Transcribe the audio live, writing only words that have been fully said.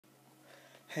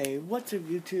Hey, what's up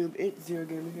YouTube? It's Zero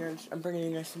Gamer here. I'm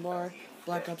bringing you guys some more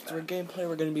Black Ops 3 gameplay.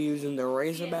 We're going to be using the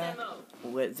Razorback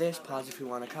with this. Pause if you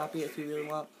want to copy it if you really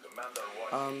want.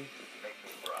 And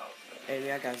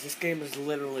yeah guys, this game is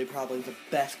literally probably the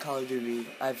best Call of Duty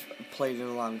I've played in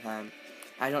a long time.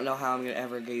 I don't know how I'm going to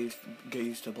ever get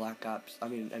used to Black Ops,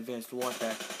 Advanced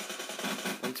Warfare,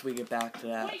 once we get back to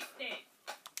that.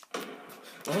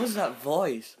 What was that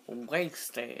voice?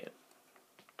 Wasted.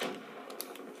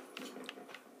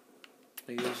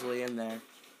 They're usually in there.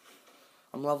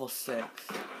 I'm level 6.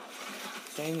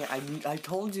 Dang it, I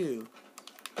told you.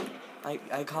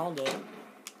 I called it.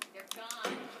 You're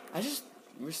gone. I just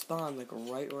respawned like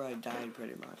right where I died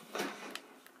pretty much.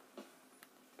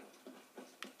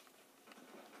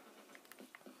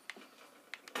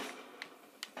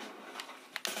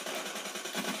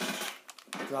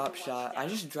 Drop shot. I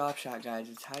just drop shot, guys.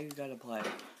 It's how you gotta play.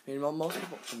 I mean, most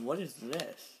people. What is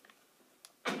this?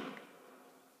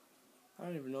 I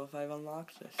don't even know if I've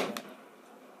unlocked this yet.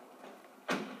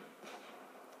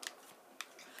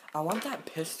 I want that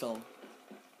pistol.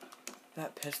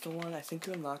 That pistol one, I think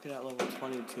you unlock it at level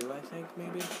 22, I think,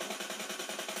 maybe?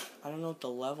 I don't know what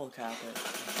the level cap is.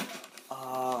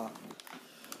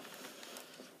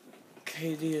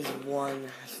 KD is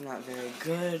 1. It's not very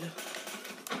good.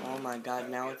 Oh my god,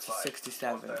 now it's a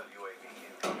 67.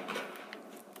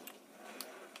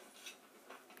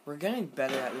 We're getting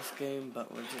better at this game,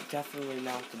 but we're definitely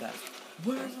not the best.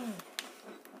 Where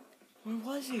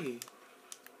was he?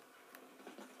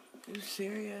 Are you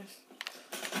serious?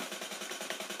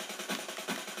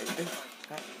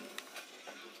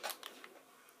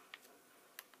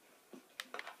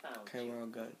 Okay, we're all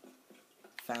good.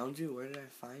 Found you? Where did I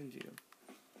find you?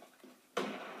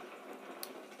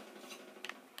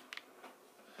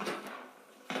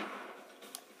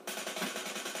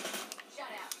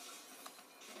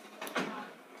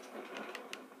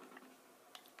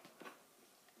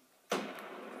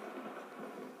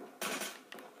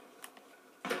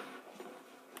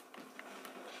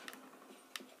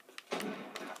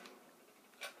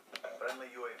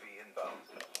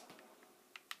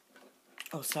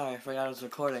 Oh, sorry, I forgot I was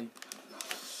recording.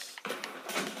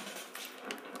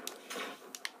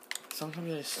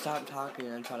 Sometimes I just stop talking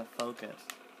and try to focus.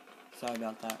 Sorry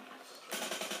about that.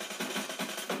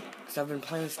 Because I've been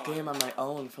playing this game on my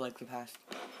own for like the past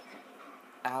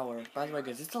hour. By the way,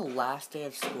 guys, it's the last day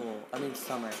of school.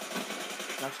 Summer.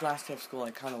 Not the last day of school.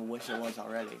 I kind of wish it was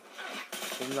already.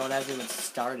 Even though it hasn't even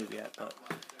started yet. But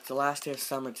it's the last day of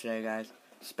summer today, guys.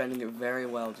 Spending it very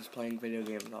well, just playing video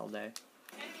games all day.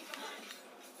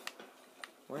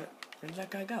 Where did that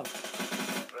guy go?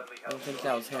 I don't think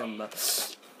that was him, but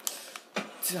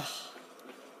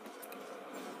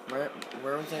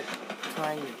where was I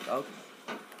trying to go?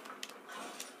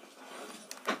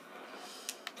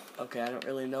 Okay, I don't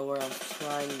really know where I was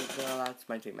trying to go. That's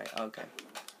my teammate. Okay.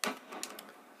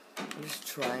 I'm just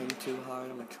trying too hard.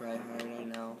 I'm a try hard, I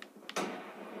know.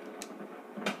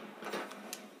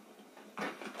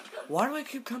 Why do I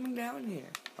keep coming down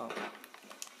here? Oh,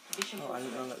 I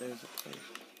didn't know that there was a place.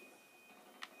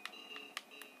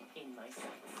 In my sights.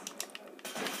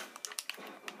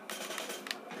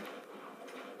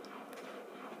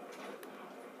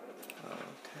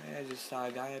 Okay, I just saw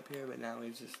a guy up here, but now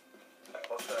he's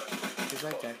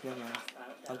right there. Never mind.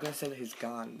 I was gonna say that he's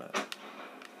gone, but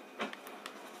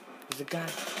there's a guy.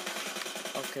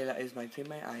 Okay, that is my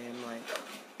teammate. I am like.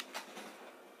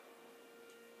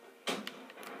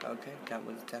 Okay, that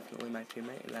was definitely my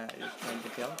teammate that is trying to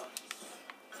kill.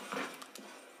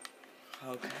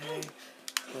 Okay,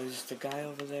 there's just a guy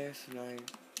over there, so now I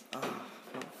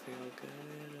don't feel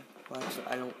good. Well,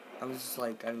 actually, I was just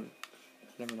like,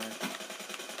 never mind.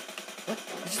 What?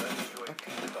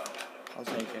 Okay, I'll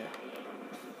take it.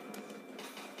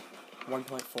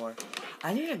 1.4.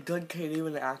 I need a good KD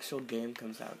when the actual game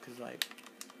comes out, because, like,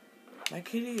 my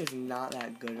KD is not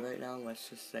that good right now, let's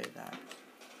just say that.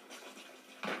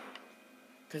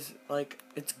 Because, like,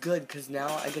 it's good, because now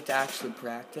I get to actually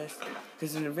practice.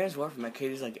 Because in Advanced Warfare, my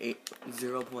KD is, like,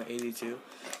 0.82.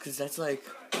 Because that's, like,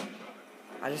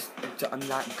 I'm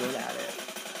not good at it.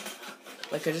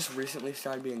 Like, I just recently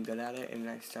started being good at it, and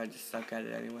I started to suck at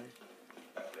it anyway.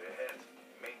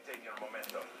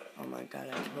 Oh my god,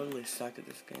 I totally suck at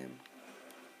this game.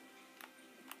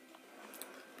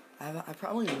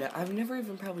 I've never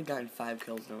even probably gotten 5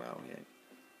 kills in a row yet.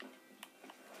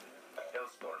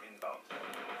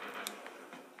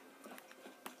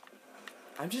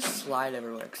 I just slide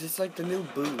everywhere, because it's like the new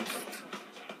boost.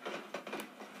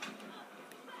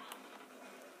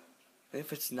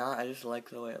 If it's not, I just like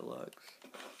the way it looks.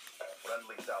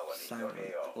 Silent.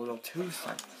 A little too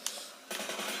silent.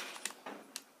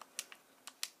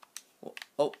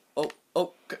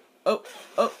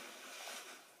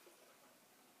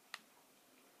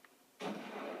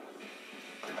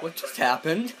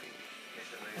 happened.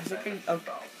 I think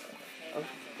okay.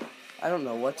 I don't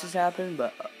know what just happened,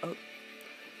 but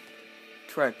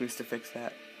Trek needs to fix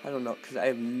that. I don't know, because I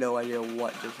have no idea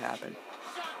what just happened.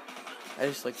 I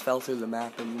just like fell through the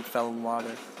map and fell in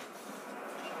water.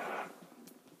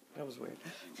 That was weird.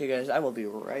 Okay guys, I will be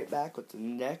right back with the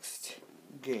next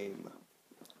game.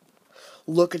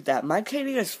 Look at that. My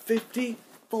KD is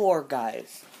 54,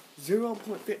 guys.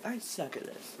 0.5. I suck at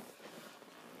this.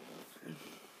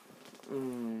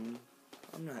 I'm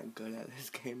not good at this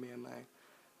game, am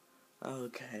I?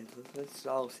 Okay, let's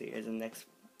all see in the next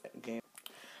game.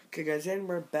 Okay guys, and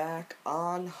we're back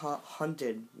on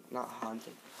Hunted. Not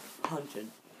Haunted. Hunted.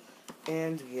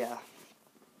 And yeah.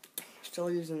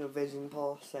 Still using the Vision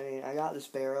Pulse. I mean, I got the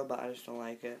Sparrow, but I just don't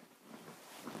like it.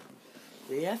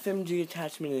 The FMG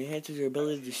attachment enhances your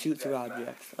ability to shoot through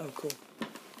objects. Oh, cool.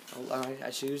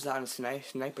 I should use that on a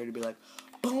sniper to be like,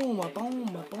 boom, a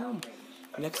boom, a boom.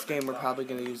 Next game, we're probably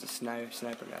going to use the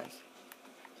sniper, guys.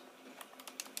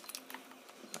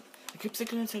 I keep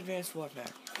thinking it's Advanced Warfare.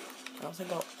 I don't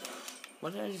think I'll...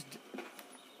 What did I just do?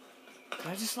 Did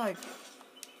I just, like...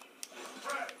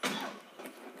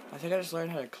 I think I just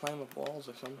learned how to climb up walls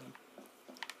or something.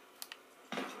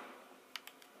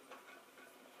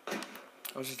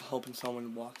 I was just hoping someone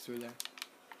would walk through there.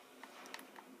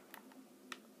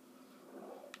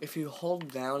 If you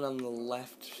hold down on the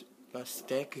left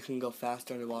stick, you can go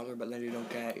faster underwater, but then you don't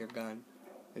get at your gun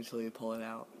until you pull it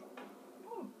out.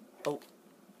 Oh.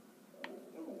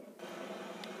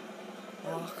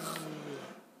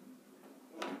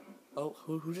 Oh,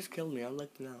 who just killed me? I'd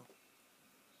like to know.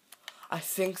 I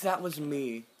think that was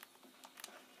me.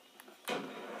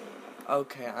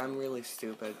 Okay, I'm really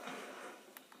stupid.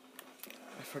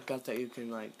 I forgot that you can,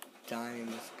 like, die in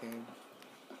this game.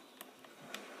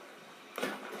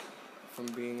 From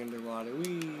being underwater.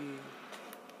 Whee!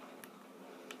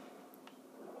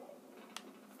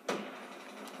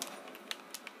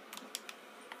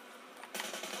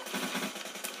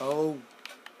 Oh!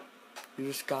 You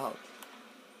just got...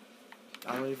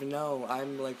 I don't even know.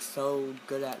 I'm, like, so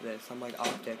good at this. I'm, like,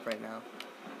 optic right now.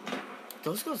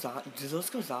 Those goes off. Do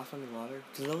those goes off underwater?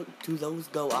 Do those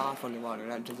go off underwater?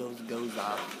 Not do those goes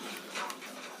off.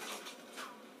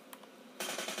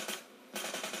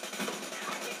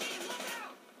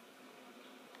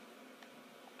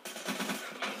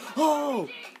 Oh,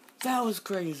 that was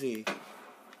crazy.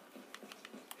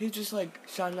 He just like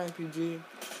shot an RPG.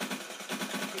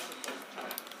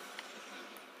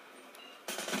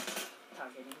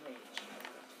 Targeting range.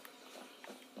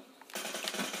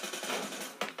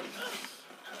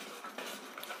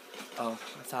 Oh,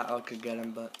 I thought I could get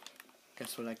him, but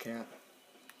guess what? I can't.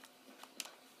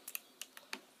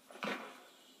 Threat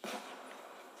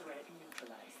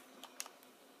neutralized.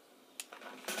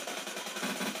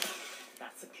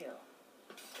 That's a kill.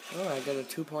 Oh, I got a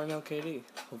 2.0 KD.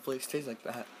 Hopefully it stays like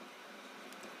that.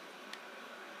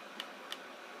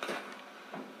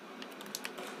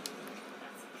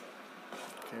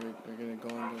 Okay, we're gonna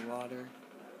go underwater.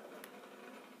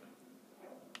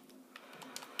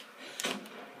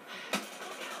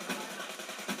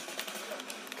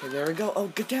 Okay, there we go. Oh,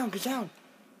 get down, get down.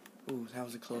 Ooh, that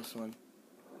was a close one.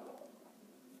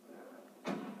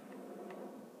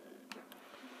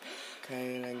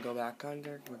 Okay, and then go back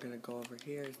under. We're gonna go over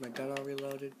here. Is my gun all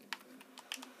reloaded?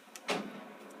 Oh,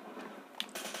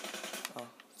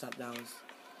 thought that was...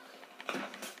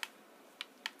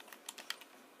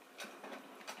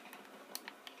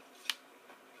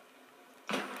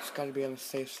 Just gotta be on the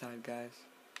safe side, guys.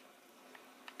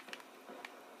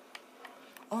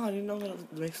 Oh, I didn't know that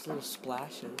it makes little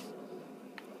splashes.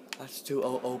 That's too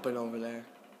open over there.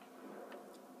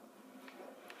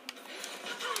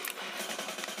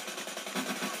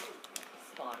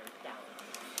 Spotter down.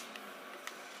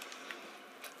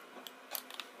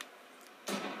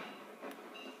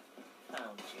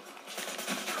 Found you.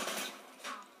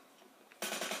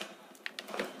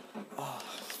 Oh,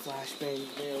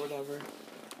 flashbang there, whatever.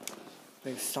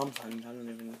 There's something, I don't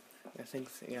even... I think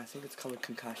it's called a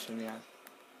concussion, yeah.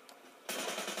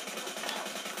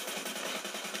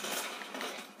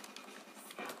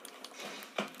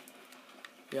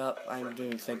 Yup, I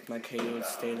didn't think my KD would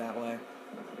stay that way.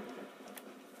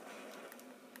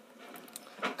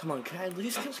 Come on, can I at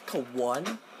least get like a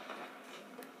 1?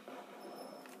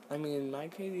 I mean, my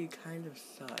KD kind of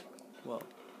sucked. Whoa.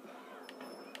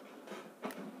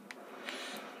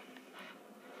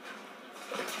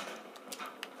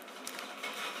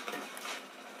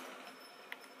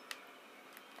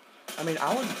 I mean,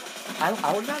 I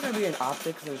would rather be an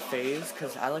optic than phase,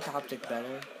 because I like optic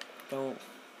better. Don't,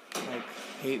 like,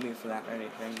 hate me for that or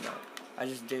anything, but I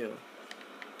just do.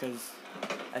 because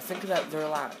I think that they're a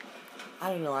lot.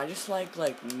 I don't know. I just like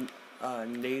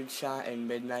Nade Shot and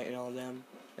Midnight and all them,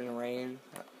 and Rain.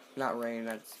 Not Rain.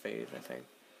 That's Phase, I think.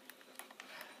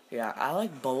 Yeah, I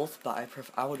like both, but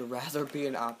I would rather be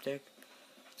an Optic,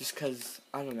 just because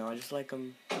I don't know. I just like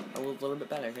them a little bit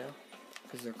better, you know,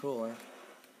 because they're cooler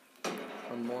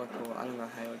or more cool. I don't know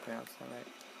how you would pronounce that right.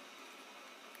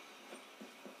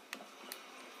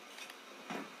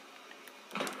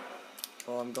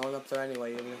 Well, I'm going up there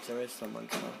anyway, even if there is someone.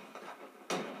 So.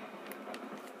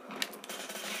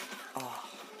 Oh,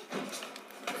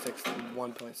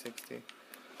 1.60.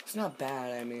 It's not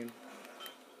bad. I mean,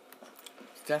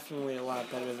 it's definitely a lot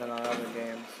better than our other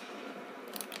games.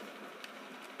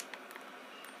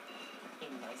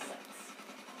 In my sights.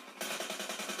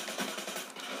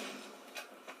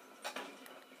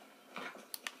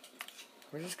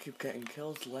 We just keep getting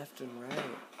kills left and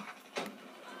right.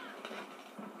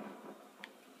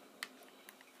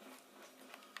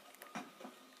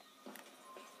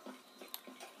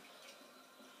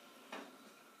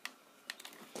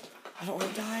 I don't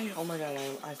want to die. Oh my god,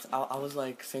 I was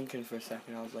like thinking for a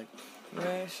second. I was like,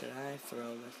 where should I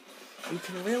throw this? You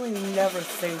can really never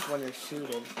think when you're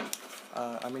shooting.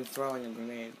 I mean throwing a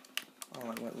grenade. Oh,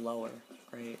 it went lower.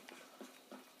 Great.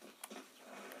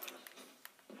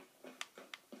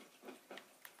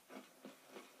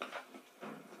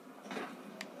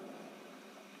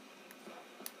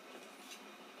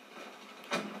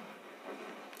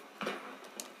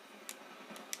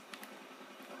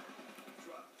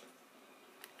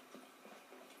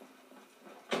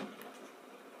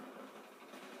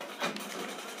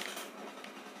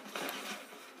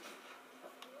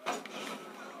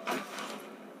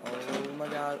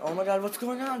 Oh my god, what's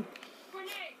going on?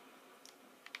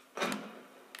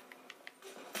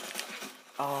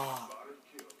 Oh.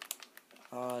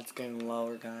 Oh, it's getting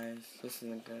lower, guys. This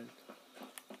isn't good.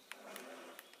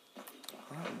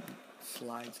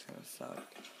 Slides kind of suck.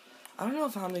 I don't know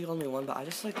if I'm the only one, but I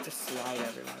just like to slide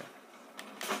everywhere.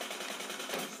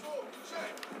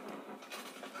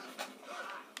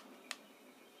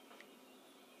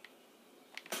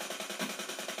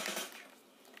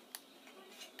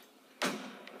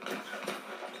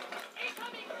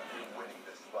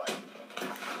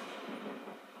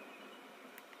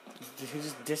 Did he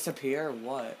just disappear or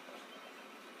what?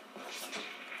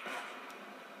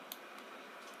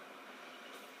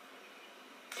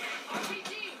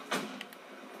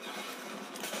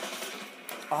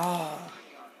 Ah. Oh.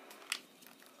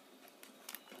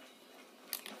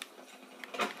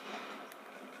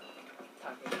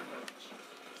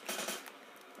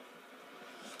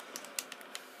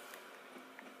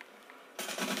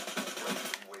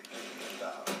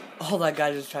 Oh, that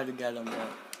guy just tried to get him, but I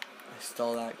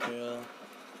stole that kill.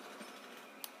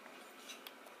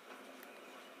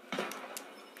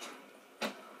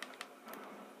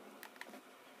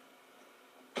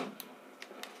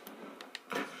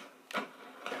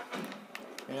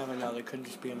 You never know, they could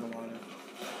just be in the water.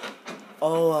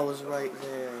 Oh, I was right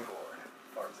there.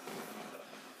 Let's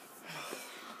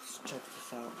check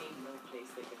this out. Ain't no place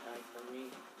they can hide from me.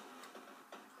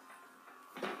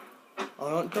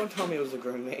 Oh, don't tell me it was a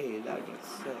grenade. That'd be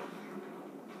sick.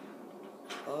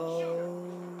 Oh,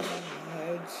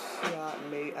 headshot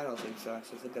me. I don't think so.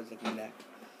 Actually, I think that was like neck.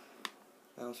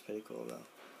 That was pretty cool though.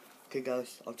 Okay,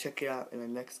 guys, I'll check you out in the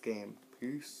next game.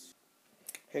 Peace.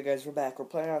 Hey guys, we're back. We're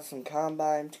playing out some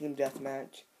Combine Team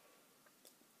Deathmatch.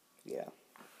 Yeah.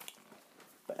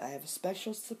 But I have a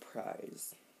special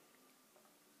surprise.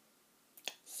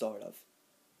 Sort of.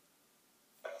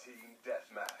 Team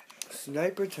Deathmatch.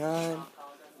 Sniper time.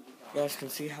 You guys can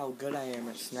see how good I am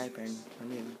at sniping. I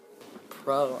mean,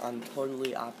 pro, I'm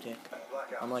totally optic.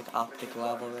 I'm like optic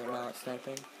level right now at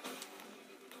sniping.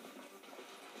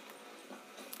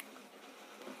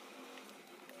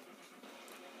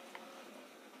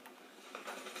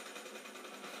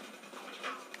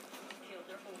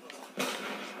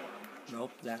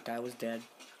 Nope, that guy was dead.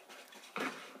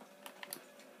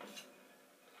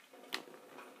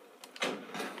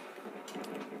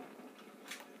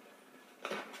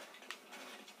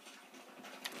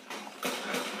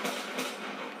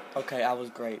 Okay, I was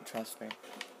great, trust me.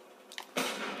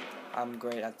 I'm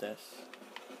great at this.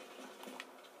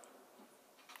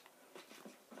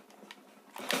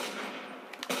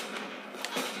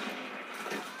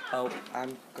 Oh,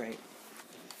 I'm great.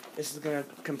 This is gonna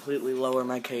completely lower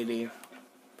my KD.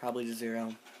 Probably to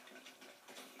 0.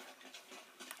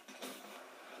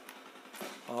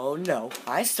 Oh no,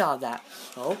 I saw that.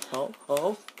 Oh.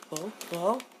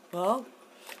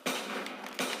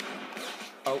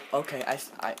 Oh, okay,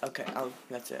 okay, oh,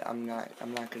 that's it. I'm not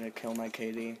gonna kill my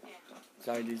KD. It's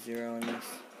already 0 in this.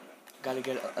 Gotta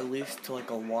get at least to like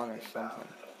a 1 or something.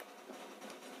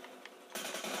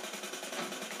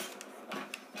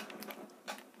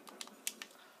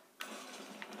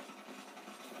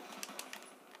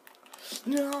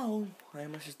 No! I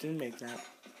almost just didn't make that.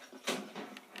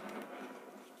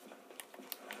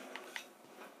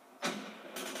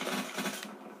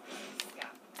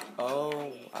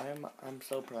 Oh, I'm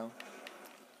so pro.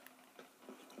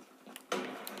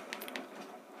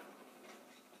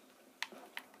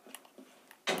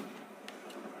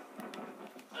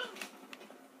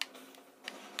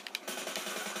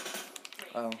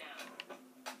 Oh.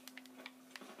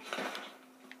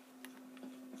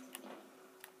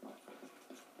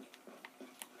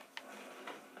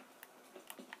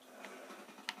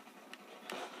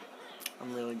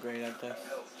 I'm really great at this.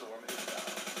 Hellstorm inbound.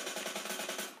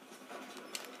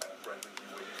 Friendly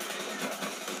UAV.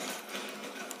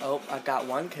 Oh, I got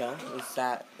 1 kill. It's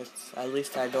at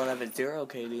least I don't have a 0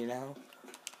 KD now.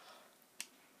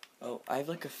 Oh, I have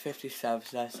like a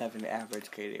 57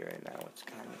 average KD right now, which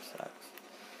kind of sucks.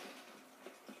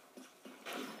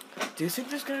 Do you think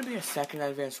there's gonna be a second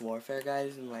Advanced Warfare,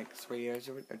 guys, in like 3 years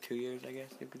or 2 years, I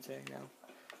guess you could say now?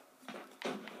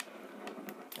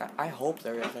 I hope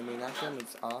there is. I mean, that game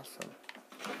is awesome.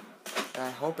 And I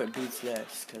hope it beats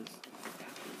this, because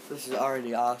this is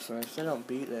already awesome. If they don't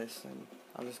beat this, then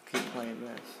I'll just keep playing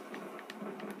this.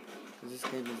 Because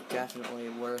this game is definitely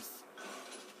worth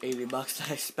 $80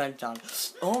 that I spent on.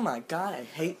 Oh my god, I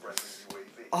hate...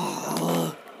 Friendly UAV.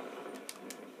 Oh!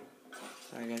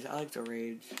 Sorry guys, I like to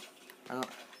rage. I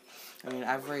mean,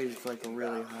 I've raged like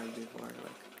really hard before,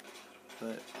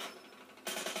 but...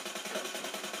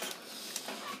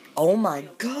 Oh my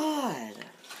god!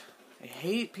 I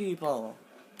hate people.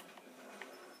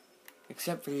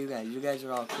 Except for you guys. You guys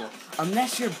are all cool.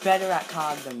 Unless you're better at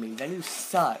COD than me, then you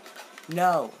suck.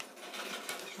 No.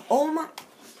 Oh my...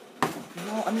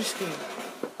 No, I'm just kidding.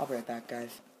 I'll be right back,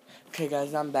 guys. Okay,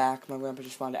 guys, I'm back. My grandpa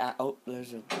just wanted to add... Oh,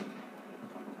 there's a...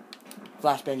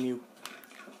 Flashbang you.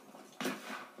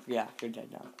 Yeah, you're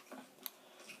dead now.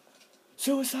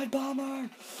 Suicide bomber!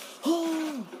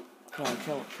 Oh! Come on,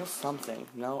 kill something.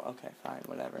 No? Okay, fine,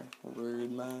 whatever.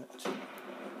 Rude much.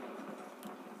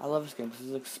 I love this game because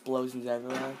there's explosions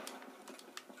everywhere.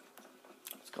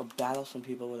 Let's go battle some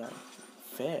people with our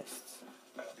fists.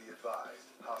 Be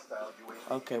advised. Hostile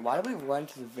UAV. Okay, why do we run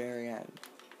to the very end?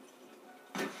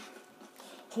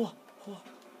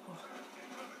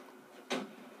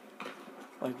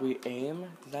 Like, we aim?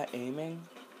 Is that aiming?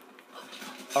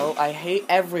 Oh, I hate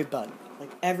everybody.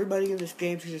 Like, everybody in this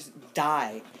game should just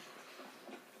die.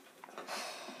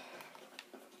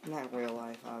 Not in real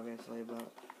life, obviously,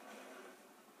 but...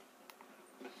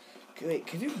 Wait,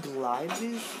 can you glide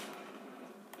these?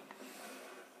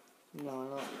 No, I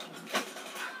don't.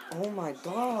 Oh my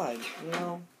god, you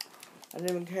know, I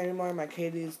didn't even care anymore, my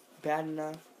KD is bad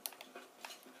enough.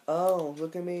 Oh,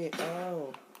 look at me,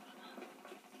 oh.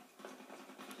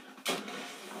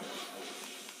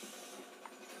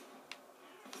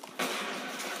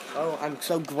 Oh, I'm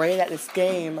so great at this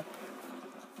game.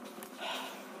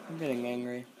 I'm getting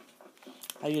angry.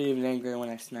 I get even angrier when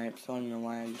I snipe, so I don't know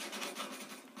why I just...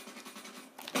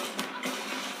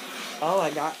 Oh,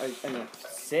 I got an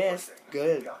assist.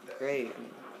 Good. Great.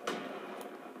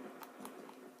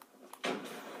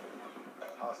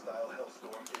 Hostile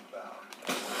Hellstorm inbound.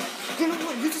 You know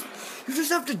what? You just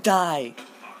have to die.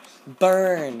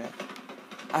 Burn.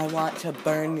 I want to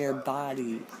burn your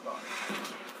body.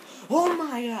 Oh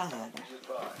my god. Be advised.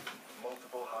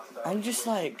 Multiple hostile I'm just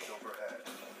like... overhead.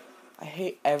 I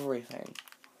hate everything.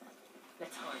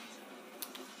 Let's hunt.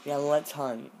 Yeah, let's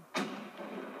hunt. That's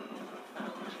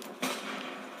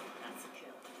a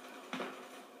kill.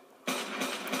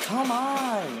 Come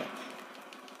on.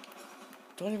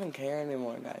 Don't even care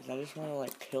anymore, guys. I just want to,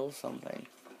 like, kill something.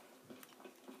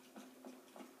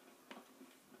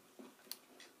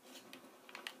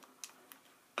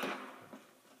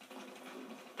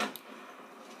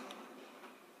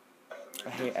 I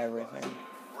hate everything.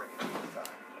 Bring it this time.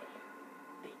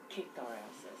 They kicked our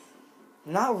asses.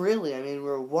 Not really. I mean,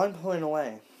 we're 1 point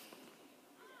away.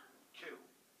 Kill.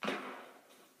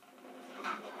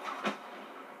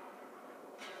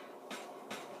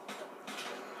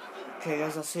 Okay,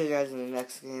 guys, I'll see you guys in the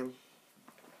next game.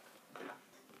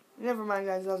 Never mind,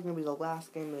 guys. That was going to be the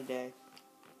last game of the day.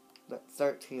 But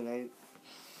 13,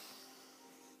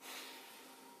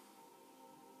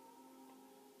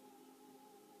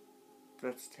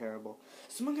 That's terrible.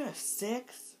 Someone got a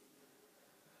 6?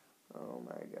 Oh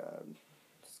my god.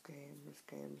 This game.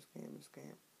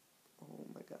 Oh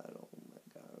my god, oh my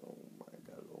god, oh my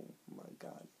god, oh my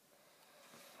god.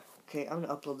 Okay, I'm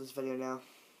gonna upload this video now.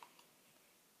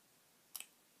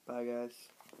 Bye, guys.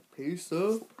 Peace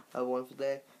out. Have a wonderful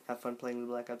day. Have fun playing the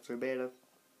Black Ops 3 beta.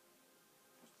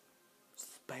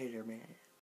 Spider-Man.